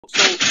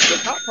So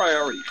the top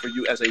priority for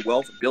you as a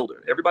wealth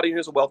builder, everybody here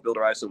is a wealth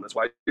builder, I assume. That's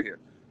why you're here.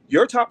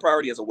 Your top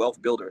priority as a wealth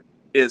builder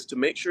is to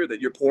make sure that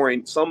you're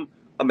pouring some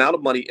amount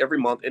of money every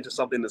month into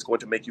something that's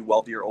going to make you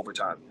wealthier over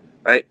time,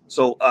 right?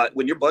 So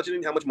when you're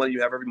budgeting how much money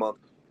you have every month,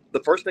 the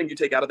first thing you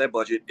take out of that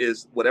budget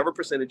is whatever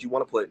percentage you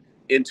want to put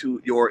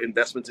into your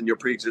investments and your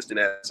pre-existing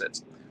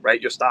assets,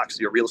 right? Your stocks,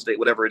 your real estate,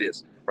 whatever it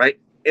is, right?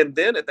 And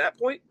then at that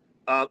point,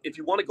 if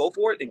you want to go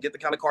for it and get the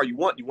kind of car you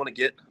want to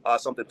get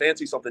something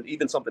fancy, something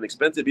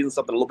expensive, even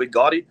something a little bit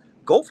gaudy,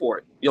 go for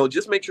it.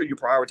 Just make sure you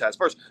prioritize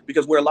first,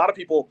 because where a lot of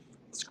people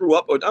screw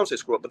up, or I don't say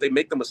screw up, but they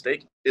make the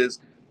mistake is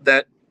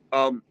that,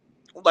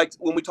 like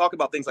when we talk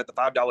about things like the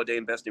 $5 a day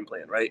investing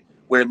plan, right?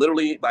 Where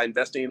literally by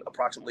investing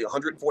approximately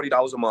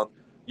 $140 a month,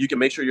 you can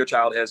make sure your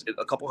child has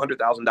a couple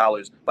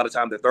 $100,000 by the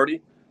time they're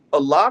 30. A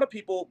lot of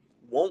people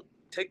won't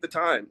take the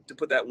time to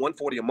put that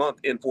 140 a month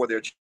in for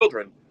their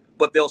children,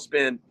 but they'll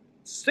spend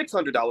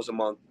 $600 a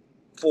month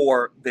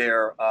for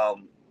their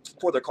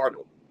car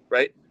note,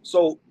 right?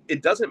 So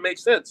it doesn't make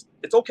sense.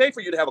 It's okay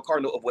for you to have a car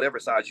note of whatever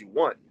size you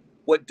want.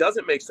 What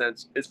doesn't make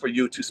sense is for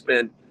you to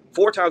spend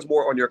 4 times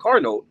more on your car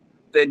note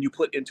than you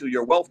put into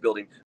your wealth building.